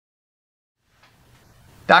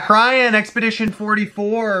Doc Ryan, Expedition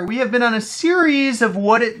 44. We have been on a series of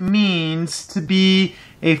what it means to be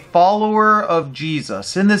a follower of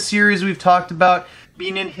Jesus. In this series, we've talked about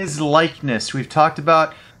being in His likeness. We've talked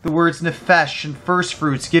about the words nefesh and first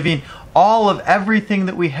fruits, giving all of everything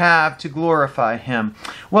that we have to glorify Him.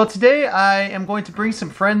 Well, today I am going to bring some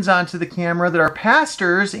friends onto the camera that are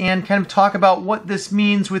pastors and kind of talk about what this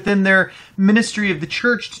means within their ministry of the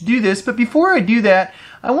church to do this. But before I do that,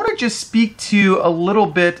 I want to just speak to you a little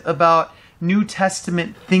bit about New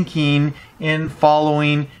Testament thinking in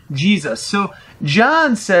following Jesus. So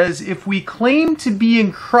John says, if we claim to be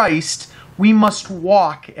in Christ, we must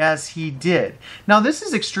walk as He did. Now, this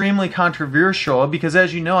is extremely controversial because,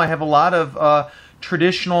 as you know, I have a lot of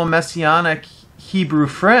traditional Messianic Hebrew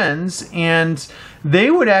friends, and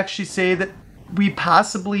they would actually say that we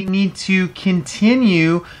possibly need to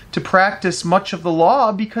continue to practice much of the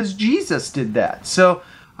law because Jesus did that. So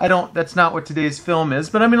that's not what today's film is,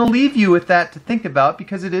 but I'm going to leave you with that to think about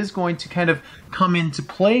because it is going to kind of come into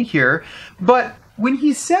play here. But when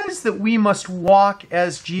he says that we must walk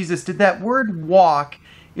as Jesus did, that word walk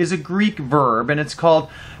is a Greek verb, and it's called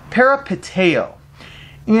peripateo.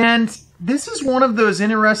 And this is one of those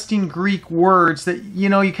interesting Greek words that, you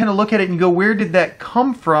kind of look at it and you go, where did that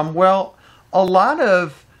come from? Well, a lot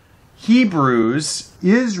of Hebrews,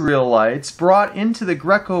 Israelites, brought into the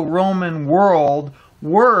Greco-Roman world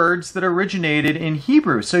words that originated in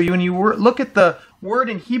Hebrew. So when you look at the word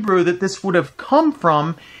in Hebrew that this would have come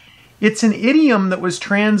from, it's an idiom that was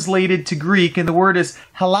translated to Greek, and the word is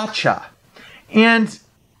halacha. And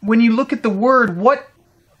when you look at the word,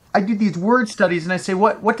 I do these word studies, and I say,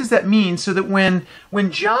 what does that mean? So that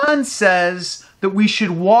when John says that we should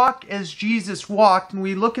walk as Jesus walked, and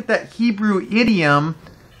we look at that Hebrew idiom,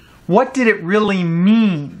 what did it really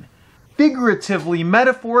mean? Figuratively,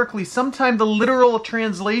 metaphorically, sometimes the literal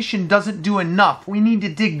translation doesn't do enough. We need to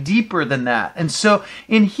dig deeper than that. And so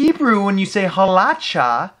in Hebrew, when you say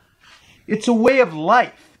halacha, it's a way of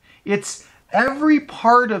life. It's every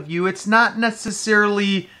part of you. It's not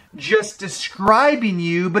necessarily just describing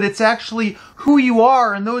you, but it's actually who you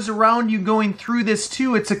are and those around you going through this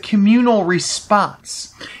too. It's a communal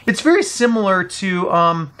response. It's very similar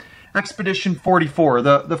to Expedition 44.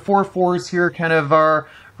 The 4 4s here kind of are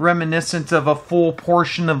reminiscent of a full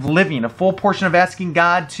portion of living, a full portion of asking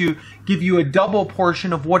God to give you a double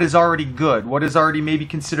portion of what is already good, what is already maybe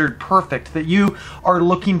considered perfect, that you are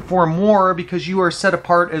looking for more because you are set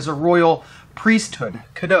apart as a royal priesthood,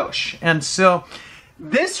 kadosh. And so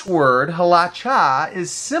this word, halacha, is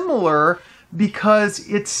similar because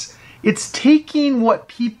it's taking what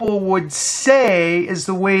people would say is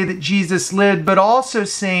the way that Jesus lived, but also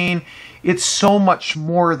saying it's so much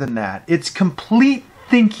more than that. It's complete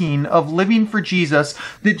thinking of living for Jesus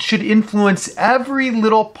that should influence every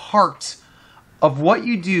little part of what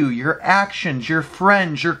you do, your actions, your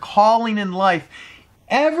friends, your calling in life,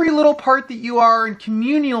 every little part that you are, and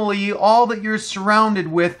communally all that you're surrounded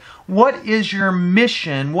with. What is your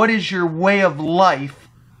mission? What is your way of life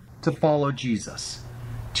to follow Jesus,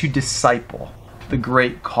 to disciple, the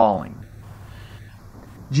great calling?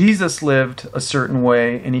 Jesus lived a certain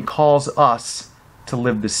way, and He calls us to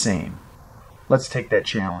live the same. Let's take that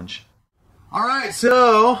challenge. All right,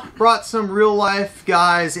 so brought some real life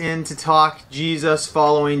guys in to talk Jesus,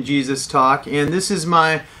 following Jesus talk, and this is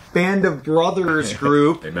my Band of Brothers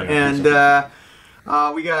group. And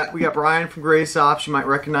we got Brian from Grace Ops. You might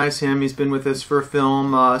recognize him. He's been with us for a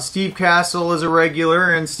film. Steve Castle is a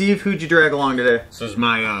regular. And Steve, who'd you drag along today? This is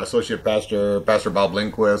my associate pastor, Pastor Bob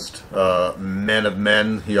Lindquist, Men of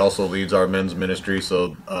Men. He also leads our men's ministry.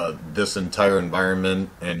 So this entire environment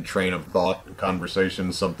and train of thought and conversation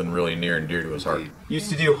is something really near and dear to his heart. Used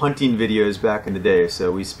to do hunting videos back in the day,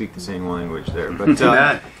 so we speak the same language there. But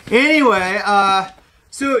anyway,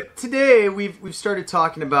 so today we've started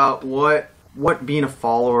talking about what being a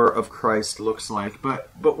follower of Christ looks like, but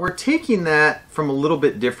we're taking that from a little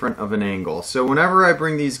bit different of an angle. So whenever I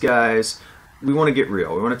bring these guys, we want to get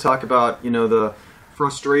real. We want to talk about the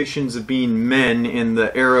frustrations of being men in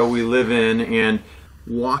the era we live in and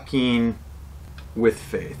walking with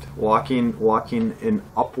faith, walking an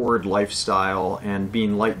upward lifestyle and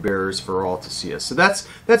being light bearers for all to see us. So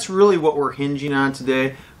that's really what we're hinging on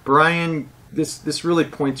today. Brian, this really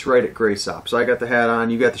points right at Grace Ops. I got the hat on,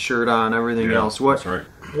 you got the shirt on, everything else. That's right.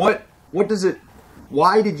 What does it?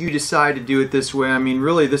 Why did you decide to do it this way? I mean,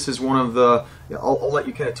 really, this is one of the. I'll let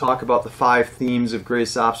you kind of talk about the 5 themes of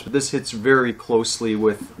Grace Ops, but this hits very closely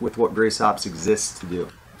with what Grace Ops exists to do.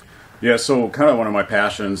 Yeah, so kind of one of my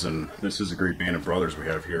passions, and this is a great band of brothers we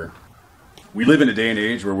have here. We live in a day and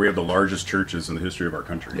age where we have the largest churches in the history of our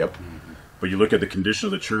country. Yep. But you look at the condition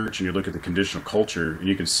of the church and you look at the condition of culture, and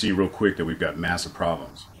you can see real quick that we've got massive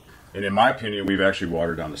problems. And in my opinion, we've actually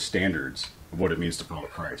watered down the standards of what it means to follow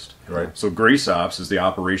Christ. Right. So grace ops is the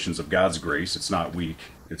operations of God's grace. It's not weak.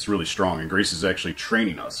 It's really strong. And grace is actually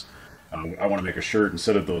training us. I want to make a shirt,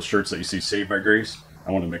 instead of those shirts that you see, Saved by Grace,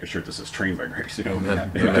 I want to make a shirt that says Trained by Grace. You know?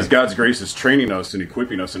 Because God's grace is training us and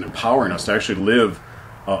equipping us and empowering us to actually live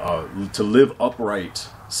upright,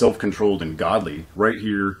 self-controlled, and godly right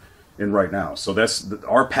here and right now. So that's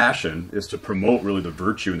our passion, is to promote really the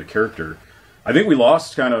virtue and the character. I think we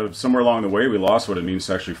lost kind of somewhere along the way, we lost what it means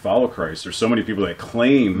to actually follow Christ. There's so many people that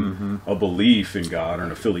claim a belief in God or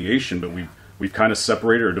an affiliation, but we've kind of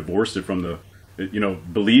separated or divorced it from the,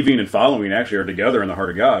 believing and following actually are together in the heart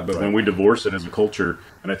of God. But when we divorce it as a culture,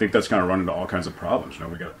 and I think that's kind of run into all kinds of problems.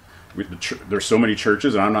 There's so many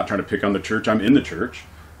churches, and I'm not trying to pick on the church. I'm in the church,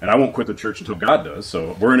 and I won't quit the church until God does.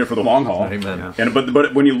 So we're in it for the long haul. Amen. And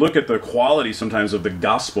but when you look at the quality sometimes of the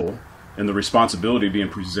gospel and the responsibility being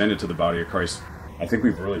presented to the body of Christ, I think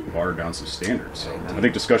we've really watered down some standards. So I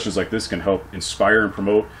think discussions like this can help inspire and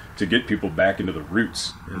promote to get people back into the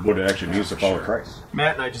roots of what it actually means to follow Christ.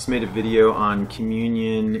 Matt and I just made a video on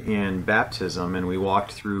communion and baptism, and we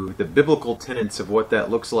walked through the biblical tenets of what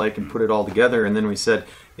that looks like and put it all together. And then we said,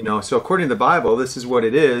 so according to the Bible, this is what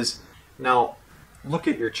it is. Now, look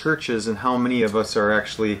at your churches and how many of us are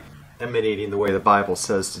actually emanating the way the Bible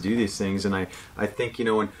says to do these things. And I think,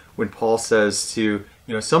 when Paul says to,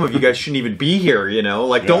 some of you guys shouldn't even be here,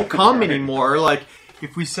 don't come anymore. Like,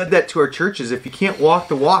 if we said that to our churches, if you can't walk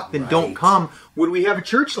the walk, then don't come. Would we have a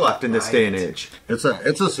church left in this day and age? It's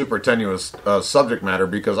a super tenuous subject matter,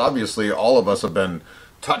 because obviously all of us have been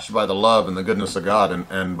touched by the love and the goodness of God,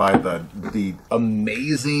 and by the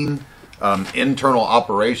amazing internal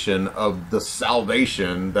operation of the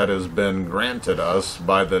salvation that has been granted us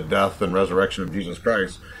by the death and resurrection of Jesus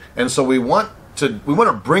Christ. And so we want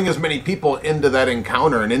to bring as many people into that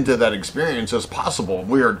encounter and into that experience as possible.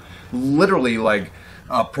 We are literally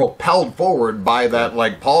propelled forward by that,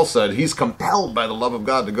 like Paul said, he's compelled by the love of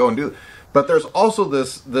God to go and do it. But there's also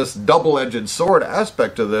this double-edged sword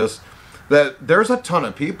aspect to this, that there's a ton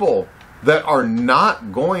of people that are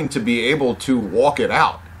not going to be able to walk it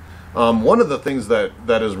out. One of the things that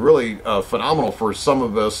is really phenomenal for some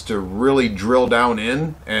of us to really drill down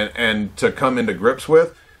in and to come into grips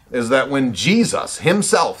with is that when Jesus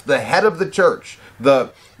himself, the head of the church,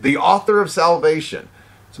 the author of salvation,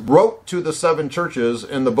 wrote to the 7 churches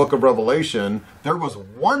in the book of Revelation, there was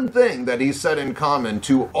one thing that he said in common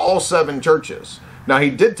to all 7 churches. Now, he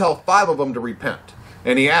did tell 5 of them to repent,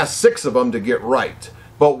 and he asked 6 of them to get right.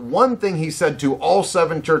 But one thing he said to all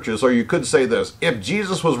 7 churches, or you could say this, if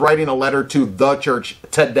Jesus was writing a letter to the church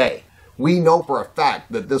today, we know for a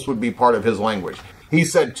fact that this would be part of his language. He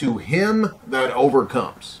said, to him that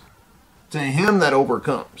overcomes. To him that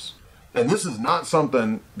overcomes. And this is not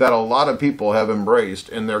something that a lot of people have embraced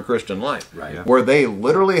in their Christian life. Right, yeah. Where they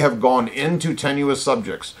literally have gone into tenuous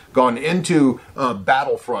subjects, gone into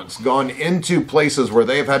battlefronts, gone into places where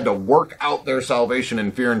they've had to work out their salvation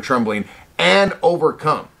in fear and trembling and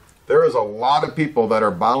overcome. There is a lot of people that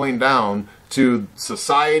are bowing down to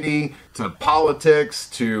society, to politics,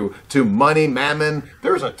 to money, mammon.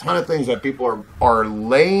 There's a ton of things that people are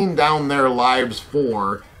laying down their lives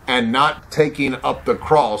for, and not taking up the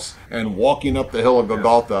cross and walking up the hill of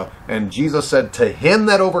Golgotha. And Jesus said, to him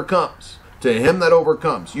that overcomes,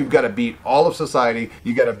 you've got to beat all of society.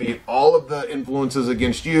 You got to beat all of the influences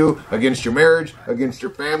against you, against your marriage, against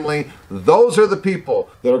your family. Those are the people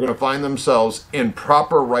that are going to find themselves in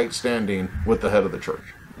proper right standing with the head of the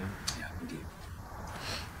church.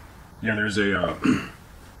 Yeah, indeed.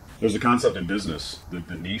 There's a concept in business,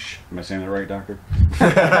 the niche. Am I saying that right, Doctor?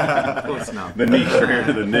 Close enough. The niche,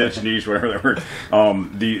 or the niche, whatever that word.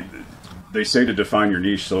 They say to define your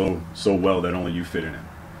niche so well that only you fit in it.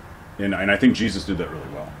 And I think Jesus did that really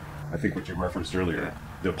well. I think what you referenced earlier,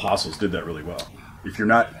 the apostles did that really well. If you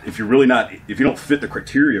don't fit the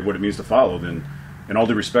criteria of what it means to follow, then in all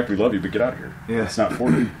due respect, we love you, but get out of here. Yeah. It's not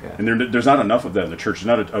for you. Yeah. And there's not enough of that in the church.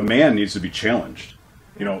 A man needs to be challenged.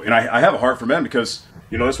 And I have a heart for men, because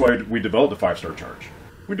that's why we developed the 5-star charge.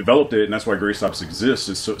 We developed it, and that's why Grace Ops exists,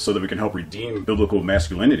 is so that we can help redeem biblical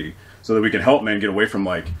masculinity, so that we can help men get away from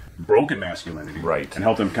broken masculinity, right, and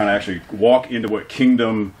help them kind of actually walk into what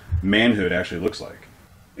kingdom manhood actually looks like.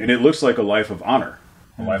 And it looks like a life of honor,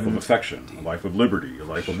 a life of affection, a life of liberty, a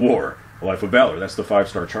life of war, a life of valor. That's the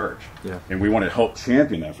 5-star charge. Yeah. And we want to help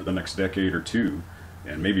champion that for the next decade or two,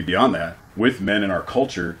 and maybe beyond that, with men in our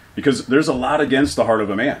culture, because there's a lot against the heart of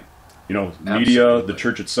a man. Media, Absolutely. the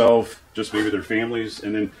church itself, just maybe their families.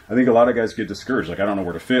 And then I think a lot of guys get discouraged. I don't know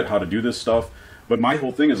where to fit, how to do this stuff. But my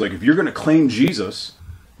whole thing is like, if you're going to claim Jesus,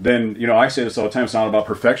 then, you know, I say this all the time, it's not about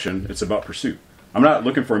perfection, it's about pursuit. I'm not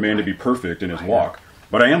looking for a man to be perfect in his walk,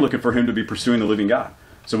 but I am looking for him to be pursuing the living God.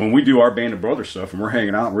 So when we do our Band of Brothers stuff and we're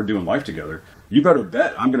hanging out and we're doing life together, you better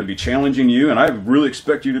bet I'm going to be challenging you, and I really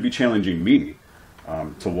expect you to be challenging me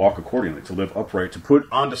to walk accordingly, to live upright, to put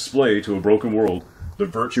on display to a broken world the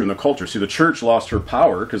virtue and the culture. See, the church lost her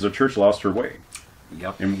power because the church lost her way.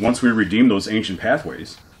 Yep. And once we redeem those ancient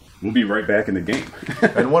pathways, we'll be right back in the game.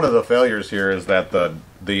 And one of the failures here is that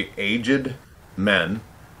the aged men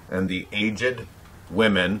and the aged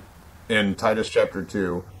women in Titus chapter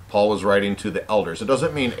 2, Paul was writing to the elders. It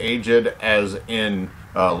doesn't mean aged as in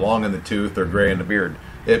long in the tooth or gray in the beard.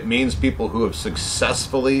 It means people who have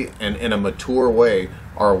successfully and in a mature way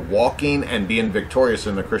are walking and being victorious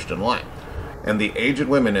in the Christian life. And the aged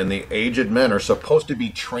women and the aged men are supposed to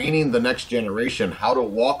be training the next generation how to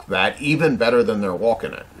walk that even better than they're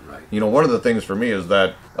walking it. Right. You know, one of the things for me is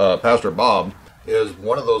that Pastor Bob is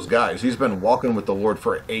one of those guys. He's been walking with the Lord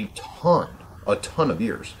for a ton of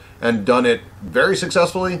years, and done it very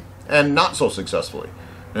successfully and not so successfully.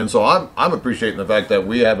 And so I'm appreciating the fact that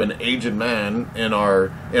we have an aged man in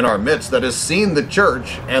our midst that has seen the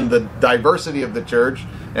church and the diversity of the church,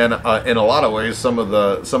 and in a lot of ways some of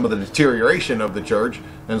the deterioration of the church.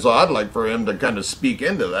 And so I'd like for him to kind of speak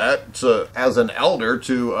into that as an elder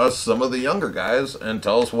to us, some of the younger guys, and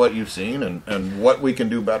tell us what you've seen and what we can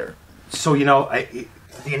do better. So, you know,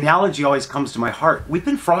 the analogy always comes to my heart. We've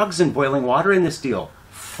been frogs in boiling water in this deal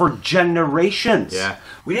for generations. Yeah.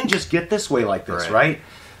 We didn't just get this way like this, right?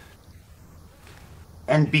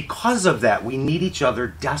 And because of that, we need each other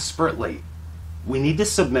desperately. We need to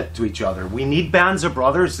submit to each other. We need bands of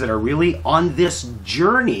brothers that are really on this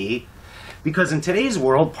journey, because in today's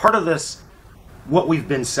world, part of this, what we've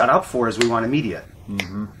been set up for, is we want immediate.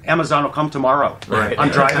 Mm-hmm. Amazon will come tomorrow. Right. I'm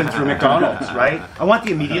driving through McDonald's, right? I want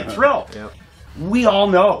the immediate thrill. Yep. We all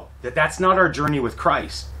know that that's not our journey with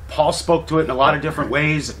Christ. Paul spoke to it in a lot of different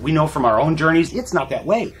ways. We know from our own journeys, it's not that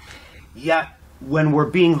way. Yet, when we're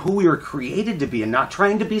being who we were created to be and not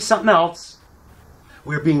trying to be something else,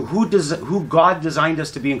 we're being who God designed us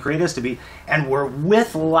to be and created us to be, and we're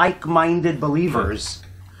with like-minded believers,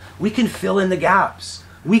 we can fill in the gaps.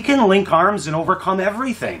 We can link arms and overcome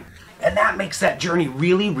everything. And that makes that journey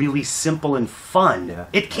really, really simple and fun. Yeah.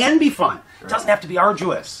 It can be fun. It doesn't have to be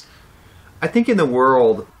arduous. I think in the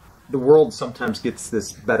world sometimes gets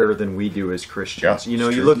this better than we do as Christians. Yeah, you know,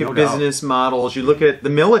 it's you true. look No at doubt. business models, you look at the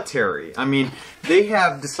military. I mean, they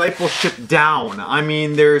have discipleship down. I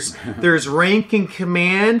mean, there's rank and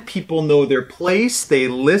command. People know their place. They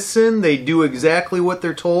listen. They do exactly what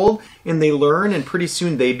they're told, and they learn, and pretty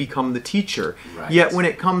soon they become the teacher. Right. Yet when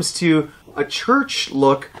it comes to a church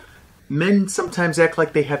look, men sometimes act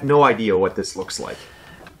like they have no idea what this looks like.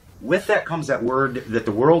 With that comes that word that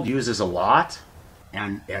the world uses a lot,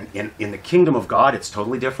 and in the kingdom of God, it's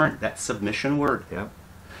totally different. That submission word. Yeah.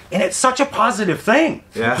 And it's such a positive thing.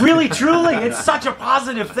 Yeah. Really, truly, it's such a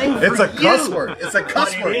positive thing for It's a cuss you. word. It's a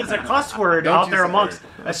cuss But word. it is a cuss word Don't out you there say amongst,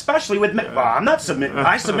 especially with men. Well, I'm not submitting.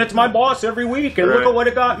 I submit to my boss every week, and look Right. at what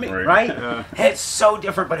it got me. Right. Right? It's so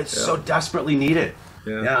different, but it's so desperately needed.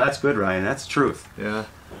 Yeah. Yeah, that's good, Ryan. That's truth. Yeah,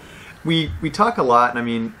 we talk a lot, and I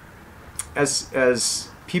mean, as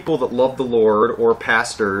people that love the Lord or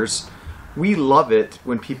pastors, we love it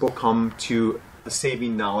when people come to a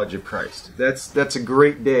saving knowledge of Christ. That's a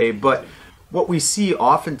great day. But what we see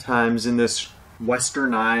oftentimes in this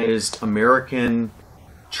westernized American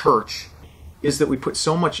church is that we put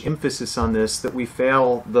so much emphasis on this that we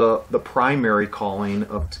fail the primary calling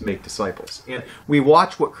of to make disciples. And we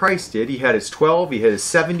watch what Christ did. He had his 12, he had his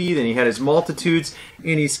 70, then he had his multitudes,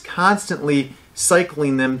 and he's constantly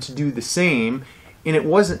cycling them to do the same. And it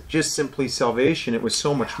wasn't just simply salvation, it was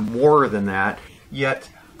so much more than that. Yet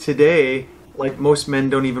today, like, most men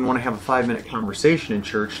don't even want to have a 5-minute conversation in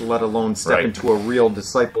church, let alone step Right. into a real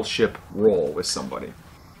discipleship role with somebody.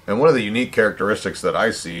 And one of the unique characteristics that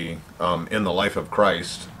I see in the life of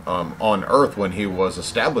Christ on earth when he was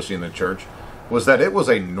establishing the church was that it was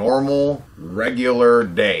a normal, regular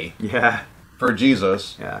day Yeah, for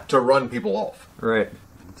Jesus Yeah. to run people off. right.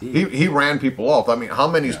 He ran people off. I mean, how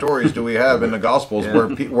many stories do we have in the Gospels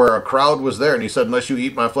where a crowd was there and he said, "Unless you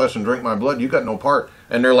eat my flesh and drink my blood, you got no part."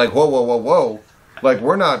 And they're like, "Whoa, whoa, whoa, whoa." Like,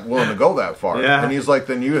 we're not willing to go that far. Yeah. And he's like,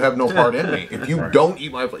 "Then you have no part in me. If you don't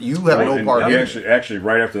eat my flesh, you have no And part he in me." actually,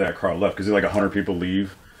 right after that crowd left, because like 100 people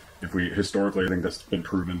leave. If we historically, I think that's been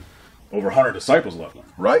proven. Over 100 disciples left them.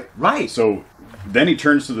 Right? Right. So then he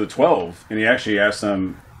turns to the 12 and he actually asks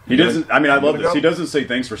them. He doesn't. I mean, I love this. He doesn't say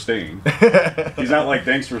thanks for staying. He's not like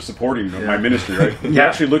thanks for supporting my ministry, right? He Yeah.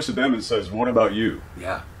 actually looks at them and says, "What about you?"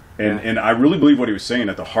 Yeah. And I really believe what he was saying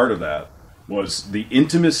at the heart of that was the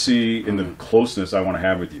intimacy and the closeness I want to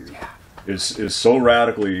have with you is so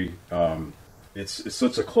radically, it's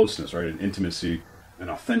such a closeness, right? An intimacy, an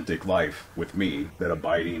authentic life with me, that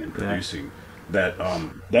abiding and producing, that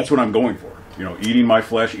that's what I'm going for. You know, eating my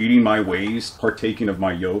flesh, eating my ways, partaking of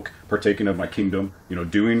my yoke, partaking of my kingdom, you know,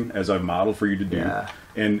 doing as I've modeled for you to do. Yeah.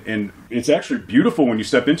 And it's actually beautiful when you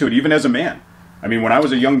step into it, even as a man. I mean, when I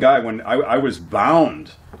was a young guy, when I was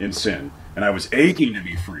bound in sin, and I was aching to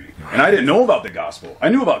be free, and I didn't know about the gospel. I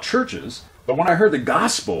knew about churches, but when I heard the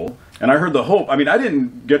gospel, and I heard the hope, I mean, I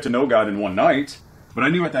didn't get to know God in one night, but I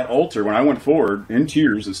knew at that altar, when I went forward in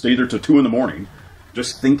tears and stayed there till 2 a.m,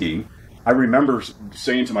 just thinking, I remember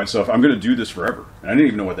saying to myself, I'm going to do this forever. And I didn't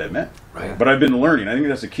even know what that meant. Right. But I've been learning. I think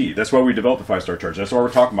that's the key. That's why we developed the 5-Star Church. That's why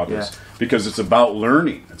we're talking about this. Because it's about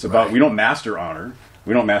learning. It's about, we don't master honor.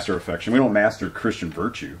 We don't master affection. We don't master Christian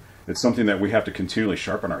virtue. It's something that we have to continually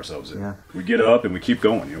sharpen ourselves in. Yeah. We get up and we keep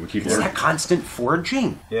going. You know, we keep It's learning. that constant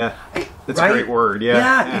forging. Yeah. That's Right? a great word. Yeah.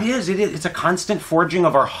 Yeah, it is. It is. It's a constant forging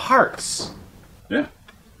of our hearts. Yeah.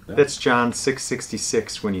 That's John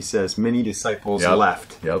 6:66 when he says, "Many disciples Yep.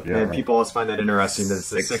 left." Yep. And people always find that interesting that it's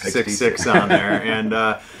the 666 666 on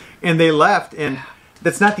there, and they left, and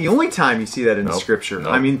that's not the only time you see that in Scripture.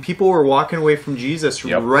 Nope. I mean, people were walking away from Jesus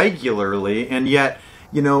Yep. regularly, and yet,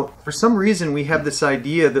 you know, for some reason we have this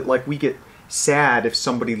idea that like we get sad if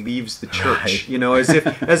somebody leaves the church, Right. you know, as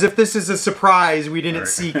if this is a surprise we didn't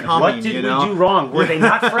see coming. What did you we know? do wrong? Were they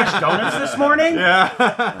not fresh donuts this morning?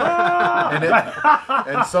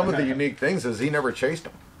 And some of the unique things is he never chased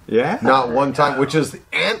them. Yeah. Not one time, which is the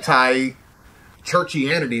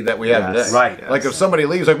anti-churchianity that we have Yes. today. Right. Like if somebody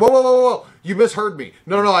leaves, like, whoa, whoa, whoa, whoa, you misheard me.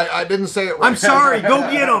 No, I didn't say it right. I'm sorry. Go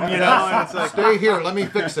get them. You know. And it's like, Stay here. Let me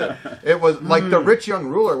fix it. It was like the rich young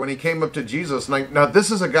ruler when he came up to Jesus. Like, now this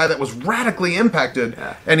is a guy that was radically impacted,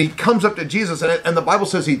 and he comes up to Jesus, and the Bible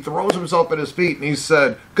says he throws himself at his feet, and he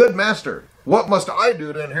said, "Good master, what must I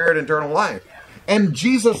do to inherit eternal life?" And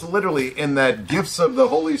Jesus, literally, in that gifts of the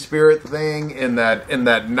Holy Spirit thing, in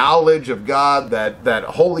that knowledge of God, that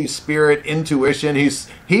Holy Spirit intuition,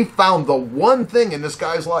 he found the one thing in this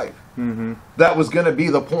guy's life that was going to be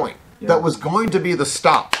the point, that was going to be the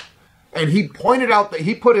stop. And he pointed out that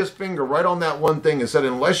he put his finger right on that one thing and said,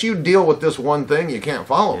 unless you deal with this one thing, you can't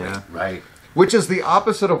follow me. Right. Which is the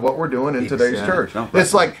opposite of what we're doing in today's church. No,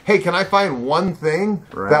 It's like, hey, can I find one thing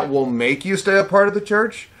that will make you stay a part of the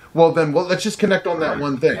church? Well, then let's just connect on that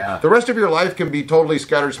one thing. Yeah. The rest of your life can be totally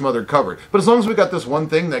scattered, smothered, covered. But as long as we got this one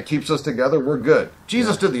thing that keeps us together, we're good.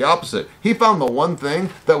 Jesus did the opposite. He found the one thing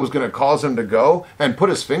that was going to cause him to go and put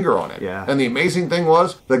his finger on it. Yeah. And the amazing thing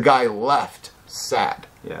was, the guy left sad.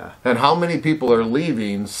 yeah. And how many people are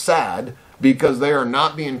leaving sad because they are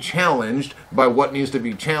not being challenged by what needs to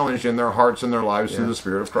be challenged in their hearts and their lives through the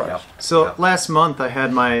Spirit of Christ. So last month I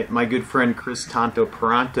had my good friend Chris Tanto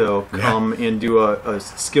Peranto come and do a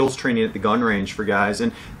skills training at the gun range for guys,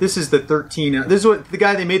 and this is the 13. This is what the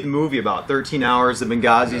guy they made the movie about, 13 Hours, the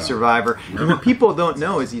Benghazi survivor. And what people don't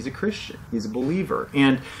know is he's a Christian, he's a believer,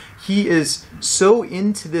 and he is so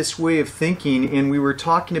into this way of thinking. And we were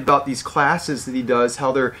talking about these classes that he does,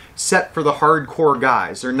 how they're set for the hardcore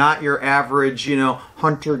guys. They're not your average, you know,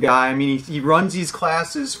 hunter guy. I mean, he runs these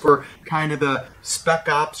classes for kind of the spec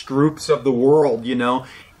ops groups of the world, you know.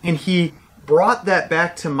 And he brought that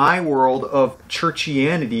back to my world of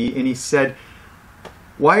churchianity, and he said,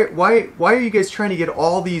 why are you guys trying to get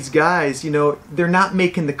all these guys, you know, they're not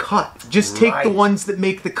making the cut. Just take the Right. ones that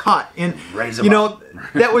make the cut. And, Raise 'em you know, up.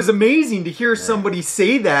 that was amazing to hear somebody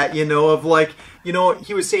say that, you know, of like, you know,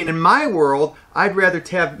 he was saying, in my world, I'd rather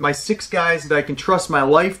have my 6 guys that I can trust my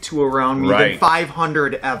life to around me than Right.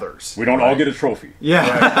 500 others. We don't all get a trophy.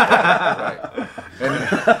 Yeah.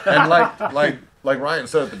 And like Ryan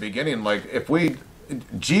said at the beginning, like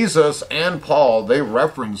Jesus and Paul, they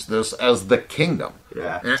reference this as the kingdom.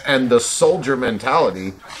 Yeah. And the soldier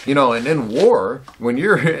mentality, you know, and in war, when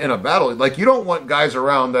you're in a battle, like you don't want guys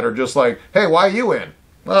around that are just like, hey, why are you in?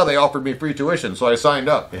 Well, they offered me free tuition, so I signed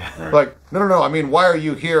up. Like, no. I mean, why are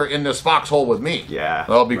you here in this foxhole with me? Yeah.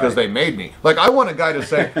 Well, because they made me. Like, I want a guy to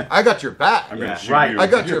say, I got your back. I'm gonna shoot Right. you. I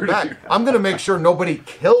got your back. I'm going to make sure nobody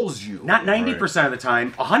kills you. Not 90% of the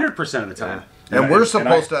time, 100% of the time. And we're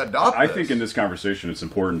supposed to adopt I this. think in this conversation, it's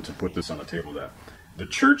important to put this on the table that the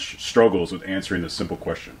church struggles with answering the simple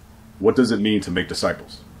question: what does it mean to make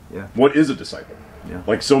disciples? Yeah. What is a disciple? Yeah.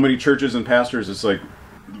 Like so many churches and pastors, it's like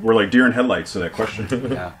we're like deer in headlights to that question.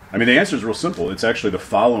 Yeah. I mean, the answer is real simple. It's actually the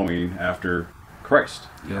following after Christ.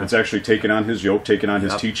 Yeah. It's actually taking on His yoke, taking on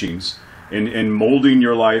His teachings, and molding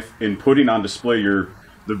your life and putting on display the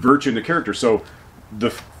virtue and the character. So the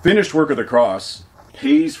finished work of the cross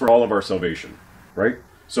pays for all of our salvation, right?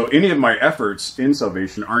 So any of my efforts in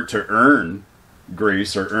salvation aren't to earn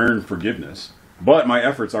grace or earn forgiveness, but my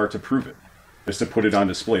efforts are to prove it. It's to put it on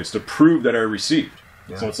display. It's to prove that I received.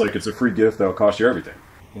 Yeah. So it's like it's a free gift that'll cost you everything,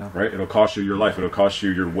 right? It'll cost you your life. It'll cost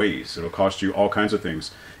you your ways. It'll cost you all kinds of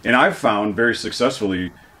things. And I've found very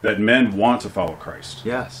successfully that men want to follow Christ.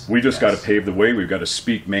 Yes. We just got to pave the way. We've got to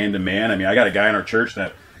speak man to man. I mean, I got a guy in our church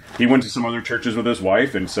that he went to some other churches with his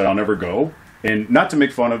wife and said, I'll never go. And not to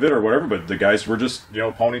make fun of it or whatever, but the guys were just,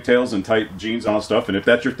 ponytails and tight jeans and all stuff. And if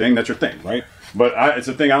that's your thing, that's your thing, right? But it's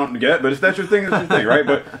a thing I don't get. But if that's your thing, that's your thing,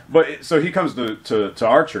 right? But so he comes to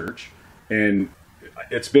our church, and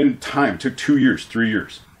it's been time. It took 2 years, 3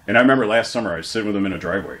 years. And I remember last summer I was sitting with him in a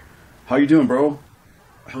driveway. How you doing, bro?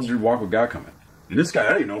 How's your walk with God coming? And this guy,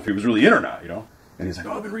 I didn't know if he was really in or not, And he's like,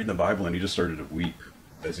 I've been reading the Bible, and he just started to weep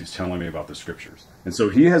as he's telling me about the scriptures. And so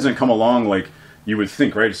he hasn't come along like you would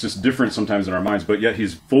think, right? It's just different sometimes in our minds, but yet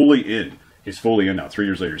he's fully in. He's fully in now. 3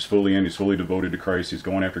 years later, he's fully in. He's fully devoted to Christ. He's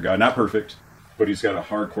going after God. Not perfect, but he's got a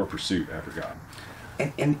hardcore pursuit after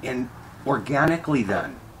God. And organically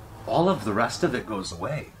then, all of the rest of it goes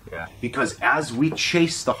away. Yeah. Because as we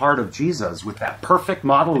chase the heart of Jesus with that perfect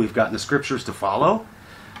model we've got in the scriptures to follow,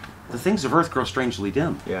 the things of earth grow strangely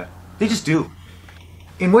dim. Yeah. They just do.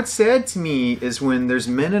 And what's sad to me is when there's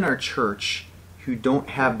men in our church who don't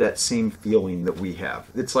have that same feeling that we have.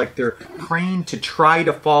 It's like they're praying to try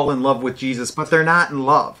to fall in love with Jesus, but they're not in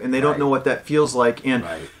love, and they don't know what that feels like. And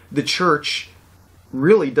the church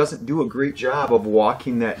really doesn't do a great job of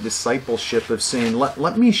walking that discipleship of saying,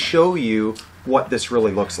 let me show you what this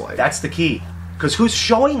really looks like. That's the key. Because who's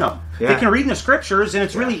showing them? Yeah. They can read in the scriptures, and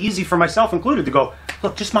it's really easy for myself included to go,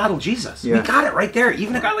 look, just model Jesus. We got it right there.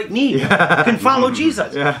 Even a guy like me can follow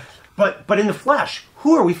Jesus. Yeah. But in the flesh,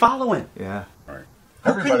 who are we following? Yeah. Right.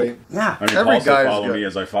 Everybody. Yeah. I mean, Every Paul said, guy's follow got- me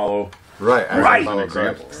as I follow. Right. Right. Follow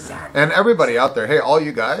Example. Christ. And everybody out there, hey, all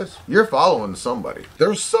you guys, you're following somebody.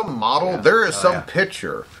 There's some model, there is some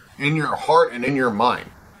picture in your heart and in your mind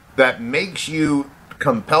that makes you,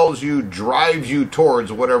 compels you, drives you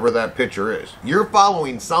towards whatever that picture is. You're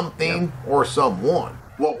following something or someone.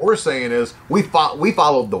 What we're saying is we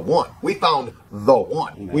followed the one. We found the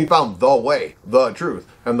one. Amen. We found the way, the truth,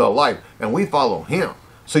 and the life, and we follow him.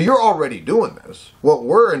 So you're already doing this. What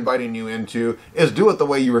we're inviting you into is do it the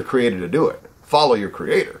way you were created to do it. Follow your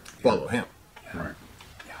creator. Follow him. Right.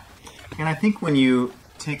 And I think when you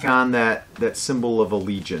take on that symbol of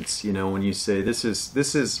allegiance, when you say this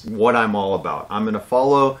is what I'm all about. I'm going to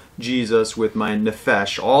follow Jesus with my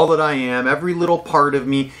nefesh, all that I am, every little part of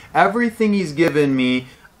me, everything he's given me.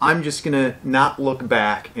 I'm just going to not look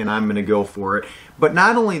back, and I'm going to go for it. But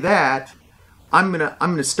not only that, I'm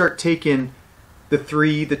going to start taking the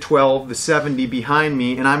 3, the 12, the 70 behind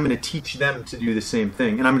me, and I'm going to teach them to do the same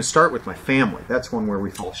thing. And I'm going to start with my family. That's one where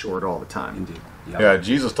we fall short all the time. Indeed. Yeah,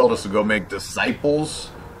 Jesus told us to go make disciples.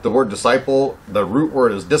 The word disciple, the root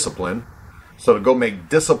word is discipline. So to go make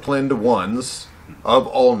disciplined ones of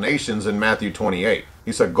all nations in Matthew 28.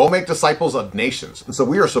 He said, go make disciples of nations. And so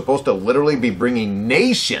we are supposed to literally be bringing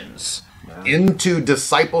nations into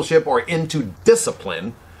discipleship or into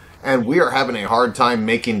discipline. And we are having a hard time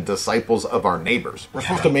making disciples of our neighbors. We're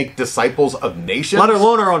supposed to make disciples of nations. Let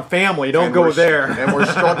alone our own family. Don't go there. And we're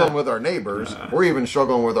struggling with our neighbors. We're even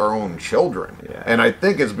struggling with our own children. Yeah. And I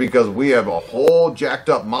think it's because we have a whole jacked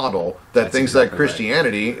up model that thinks that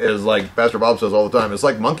Christianity is like Pastor Bob says all the time. It's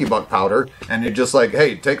like monkey butt powder. And you're just like,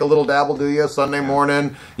 hey, take a little dabble, do you, Sunday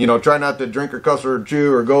morning. Try not to drink or cuss or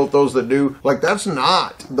chew or go with those that do. Like, that's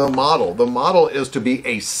not the model. The model is to be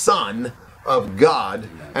a son of God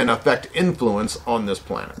and affect influence on this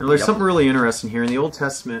planet. Now, there's something really interesting here. In the Old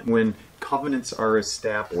Testament, when covenants are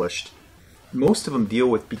established, most of them deal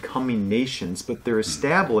with becoming nations, but they're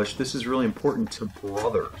established, this is really important, to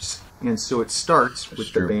brothers. And so it starts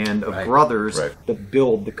with the band of brothers that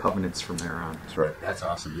build the covenants from there on. That's right. That's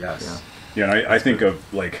awesome, yes. Yeah, and I think of,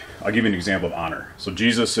 I'll give you an example of honor. So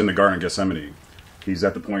Jesus in the Garden of Gethsemane, he's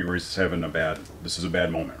at the point where he's having this is a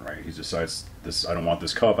bad moment, right? He decides, I don't want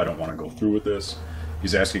this cup, I don't want to go through with this.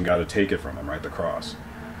 He's asking God to take it from him, right? The cross.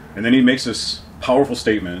 And then he makes this powerful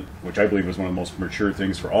statement, which I believe is one of the most mature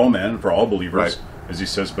things for all men, for all believers, as he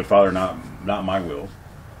says, but Father, not my will,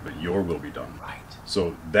 but your will be done. Right.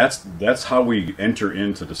 So that's how we enter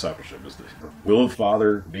into discipleship, is the will of the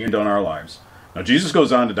Father being done in our lives. Now, Jesus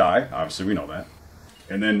goes on to die, obviously we know that.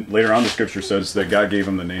 And then later on the scripture says that God gave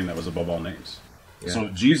him the name that was above all names. Yeah. So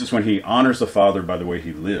Jesus, when he honors the Father by the way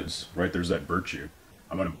he lives, right, there's that virtue.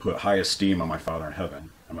 I'm going to put high esteem on my Father in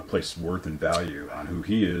heaven. I'm going to place worth and value on who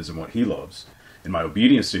he is and what he loves. And my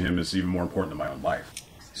obedience to him is even more important than my own life.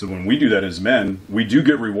 So when we do that as men, we do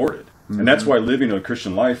get rewarded. And that's why living a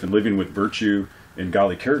Christian life and living with virtue and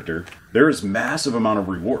godly character, there is massive amount of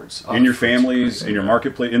rewards in your families, in your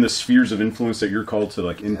marketplace, in the spheres of influence that you're called to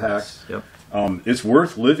like impact. Yep. It's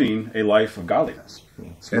worth living a life of godliness.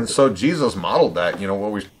 And so Jesus modeled that. You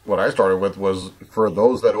know, what I started with was for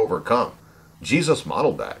those that overcome. Jesus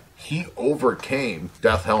modeled that. He overcame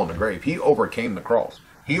death, hell, and the grave. He overcame the cross.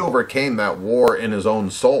 He overcame that war in his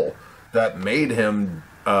own soul that made him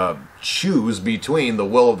choose between the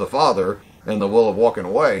will of the Father and the will of walking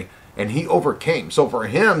away. And he overcame. So for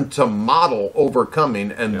him to model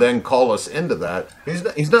overcoming and then call us into that,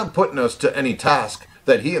 he's not putting us to any task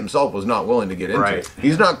that he himself was not willing to get into. Right.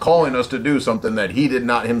 He's not calling us to do something that he did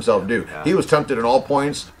not himself do. Yeah. He was tempted in all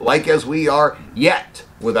points, like as we are, yet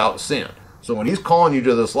without sin. So when he's calling you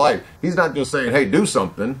to this life, he's not just saying, hey, do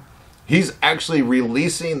something. He's actually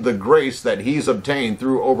releasing the grace that he's obtained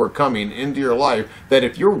through overcoming into your life, that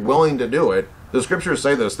if you're willing to do it, the scriptures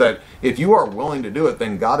say this, that if you are willing to do it,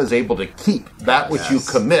 then God is able to keep that which you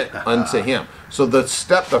commit unto him. So the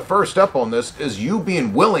first step on this is you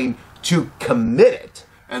being willing to commit it.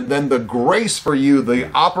 And then the grace for you,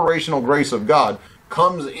 the operational grace of God,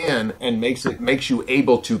 comes in and makes you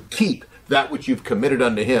able to keep that which you've committed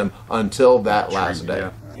unto him until that last day.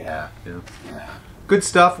 Yeah. Good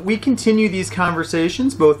stuff. We continue these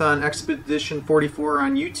conversations both on Expedition 44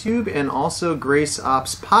 on YouTube and also Grace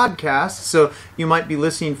Ops podcast. So you might be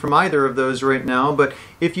listening from either of those right now. But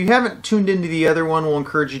if you haven't tuned into the other one, we'll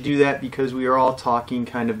encourage you to do that because we are all talking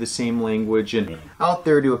kind of the same language and out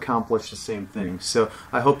there to accomplish the same thing. So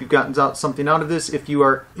I hope you've gotten something out of this. If you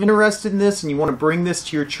are interested in this and you want to bring this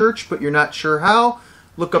to your church but you're not sure how,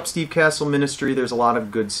 look up Steve Castle Ministry. There's a lot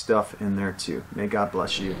of good stuff in there too. May God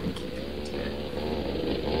bless you and keep you.